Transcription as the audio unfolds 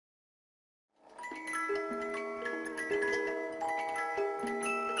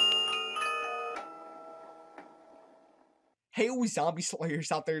Hey, zombie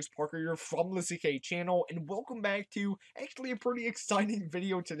slayers out there, it's Parker here from the CK channel, and welcome back to actually a pretty exciting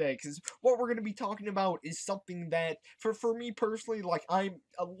video today, because what we're going to be talking about is something that, for me personally, like, I'm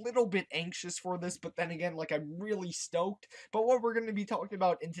a little bit anxious for this, but then again, like, I'm really stoked. But what we're going to be talking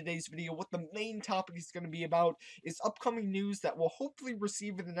about in today's video, what the main topic is going to be about, is upcoming news that we'll hopefully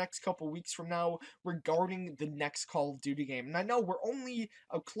receive in the next couple weeks from now regarding the next Call of Duty game. And I know we're only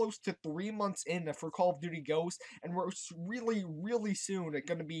close to 3 months in for Call of Duty Ghosts, and we're really soon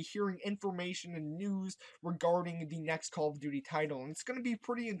going to be hearing information and news regarding the next Call of Duty title, and it's going to be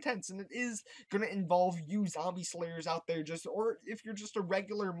pretty intense, and it is going to involve you zombie slayers out there, or if you're just a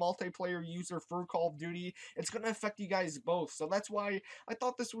regular multiplayer user for Call of Duty, it's going to affect you guys both. So that's why I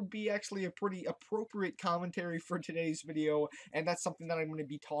thought this would be actually a pretty appropriate commentary for today's video, and that's something that I'm going to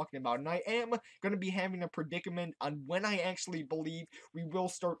be talking about. And I am going to be having a predicament on when I actually believe we will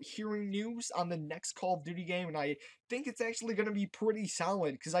start hearing news on the next Call of Duty game, and I think it's actually going to be pretty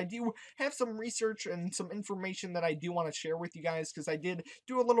solid, because I do have some research and some information that I do want to share with you guys, because I did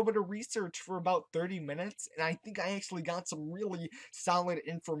do a little bit of research for about 30 minutes, and I think I actually got some really solid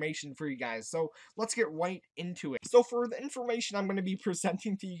information for you guys. So let's get right into it. So for the information I'm going to be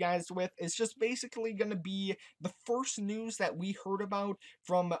presenting to you guys with, is just basically going to be the first news that we heard about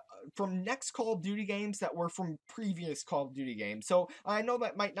from next Call of Duty games that were from previous Call of Duty games. So I know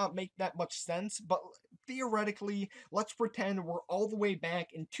that might not make that much sense, but theoretically, let's pretend we're all the way back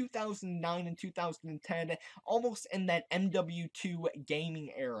in 2009 and 2010, almost in that MW2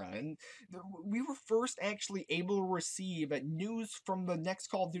 gaming era. And we were first actually able to receive news from the next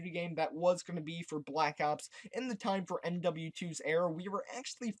Call of Duty game that was going to be for Black Ops in the time for MW2's era. We were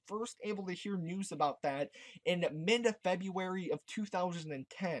actually first able to hear news about that in mid-February of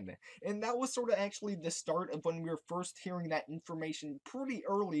 2010. And that was sort of actually the start of when we were first hearing that information pretty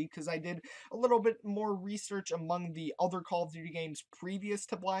early, because I did a little bit more research among the other Call of Duty games previous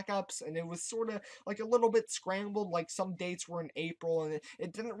to Black Ops, and it was sort of like a little bit scrambled, like some dates were in April, and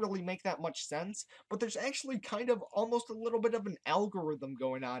it didn't really make that much sense. But there's actually kind of almost a little bit of an algorithm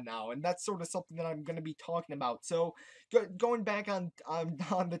going on now, and that's sort of something that I'm going to be talking about. So going back on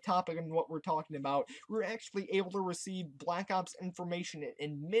the topic and what we're talking about, we were actually able to receive Black Ops information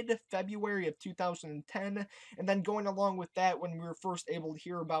in mid-February of 2010, and then going along with that, when we were first able to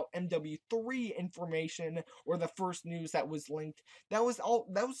hear about MW3 information, or the first news that was linked, that was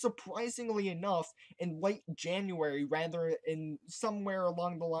surprisingly enough in late January, rather in somewhere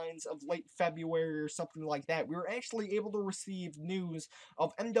along the lines of late February or something like that. We were actually able to receive news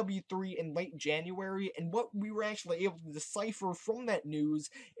of MW3 in late January, and what we were actually able to decipher from that news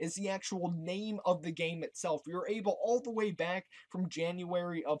is the actual name of the game itself. We were able, all the way back from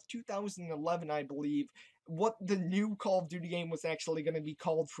January of 2011, I believe, what the new Call of Duty game was actually going to be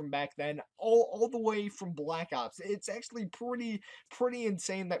called from back then, all the way from Black Ops. It's actually pretty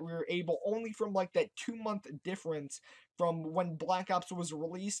insane that we were able, only from like that 2-month difference from when Black Ops was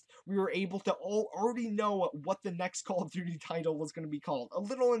released, we were able to already know what the next Call of Duty title was going to be called. A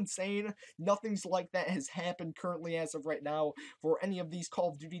little insane. Nothing's like that has happened currently as of right now for any of these Call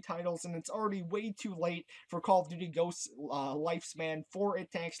of Duty titles, and it's already way too late for Call of Duty Ghosts lifespan for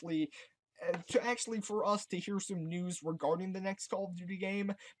it to actually for us to hear some news regarding the next Call of Duty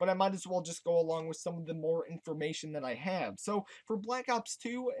game, but I might as well just go along with some of the more information that I have. So for Black Ops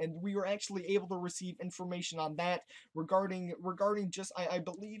 2, and we were actually able to receive information on that regarding just, I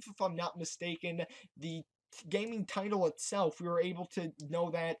believe, if I'm not mistaken, the gaming title itself. We were able to know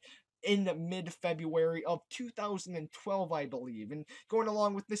that in mid-February of 2012, I believe. And going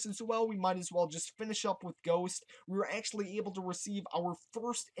along with this as well, we might as well just finish up with Ghost. We were actually able to receive our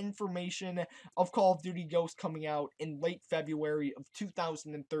first information of Call of Duty Ghost coming out in late February of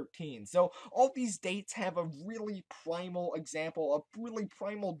 2013. So all these dates have a really primal example, a really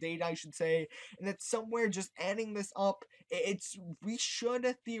primal date, I should say, and it's somewhere just adding this up. We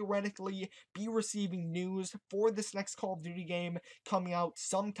should theoretically be receiving news for this next Call of Duty game coming out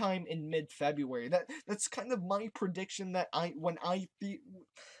sometime in mid-February. That's kind of my prediction, that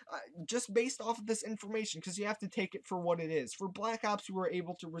just based off of this information, because you have to take it for what it is. For Black Ops, we were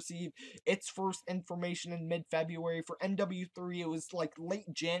able to receive its first information in mid-February. For MW3, it was like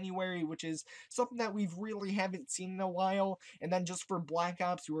late January, which is something that we really haven't seen in a while. And then just for Black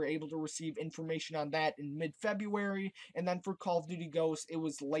Ops, we were able to receive information on that in mid-February. And then for Call of Duty Ghosts, it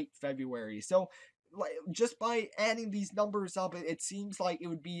was late February. So like just by adding these numbers up, it seems like it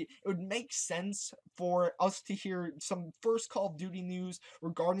would make sense for us to hear some first Call of Duty news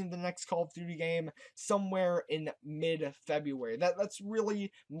regarding the next Call of Duty game somewhere in mid-February. That's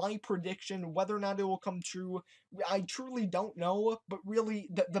really my prediction. Whether or not it will come true, I truly don't know, but really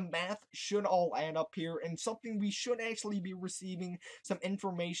the math should all add up here, and something we should actually be receiving some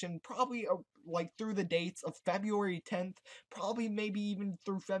information probably like through the dates of February 10th, probably maybe even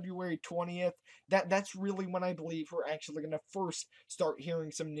through February 20th. That's really when I believe we're actually going to first start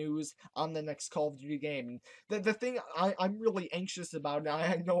hearing some news on the next Call of Duty game. And the thing I'm really anxious about, and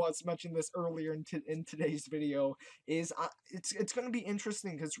I know I was mentioning this earlier in today's video, is it's going to be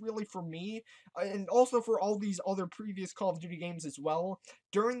interesting because really for me, and also for all these other previous Call of Duty games as well,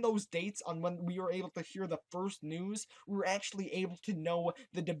 during those dates on when we were able to hear the first news, we were actually able to know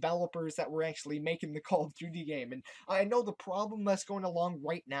the developers that were actually making the Call of Duty game. And I know the problem that's going along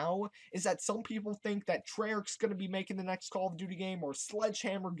right now is that some people think that Treyarch's going to be making the next Call of Duty game, or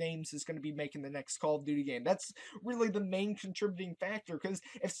Sledgehammer Games is going to be making the next Call of Duty game. That's really the main contributing factor, because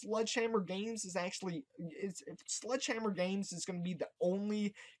if Sledgehammer Games is going to be the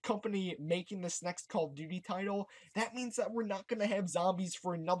only company making this next Call of Duty title, that means that we're not going to have zombies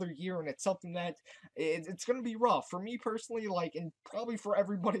for another year, and it's something that it's going to be rough for me personally, like, and probably for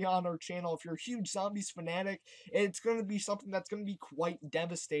everybody on our channel. If you're a huge zombies fanatic, it's going to be something that's going to be quite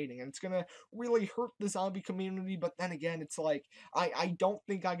devastating, and it's going to really hurt the zombie community. But then again, it's like I don't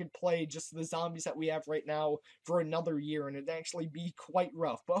think I could play just the zombies that we have right now for another year, and it'd actually be quite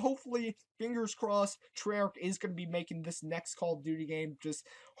rough. But hopefully, fingers crossed, Treyarch is going to be making this next Call of Duty game. Just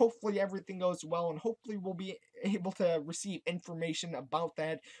hopefully everything goes well, and hopefully we'll be able to receive information about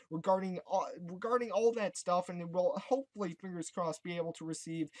that regarding all that stuff, and we'll hopefully, fingers crossed, be able to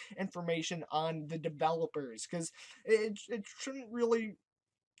receive information on the developers, because it shouldn't really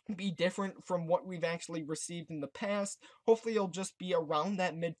be different from what we've actually received in the past. Hopefully it'll just be around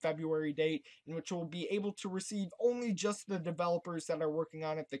that mid-February date, in which we'll be able to receive only just the developers that are working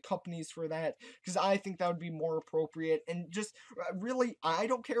on it, the companies for that, because I think that would be more appropriate. And just really, I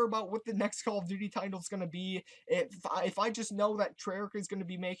don't care about what the next Call of Duty title is going to be. If I just know that Treyarch is going to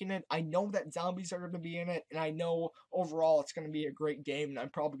be making it, I know that zombies are going to be in it, and I know overall it's going to be a great game, and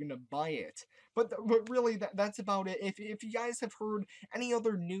I'm probably going to buy it. But really, that's about it. If you guys have heard any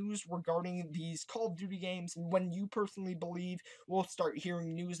other news regarding these Call of Duty games, and when you personally believe we'll start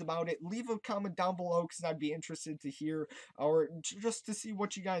hearing news about it, leave a comment down below, because I'd be interested to hear, or just to see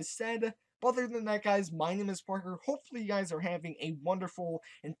what you guys said. But other than that, guys, my name is Parker. Hopefully you guys are having a wonderful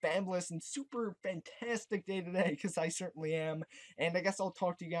and fabulous and super fantastic day today, because I certainly am. And I guess I'll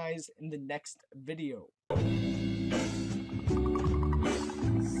talk to you guys in the next video.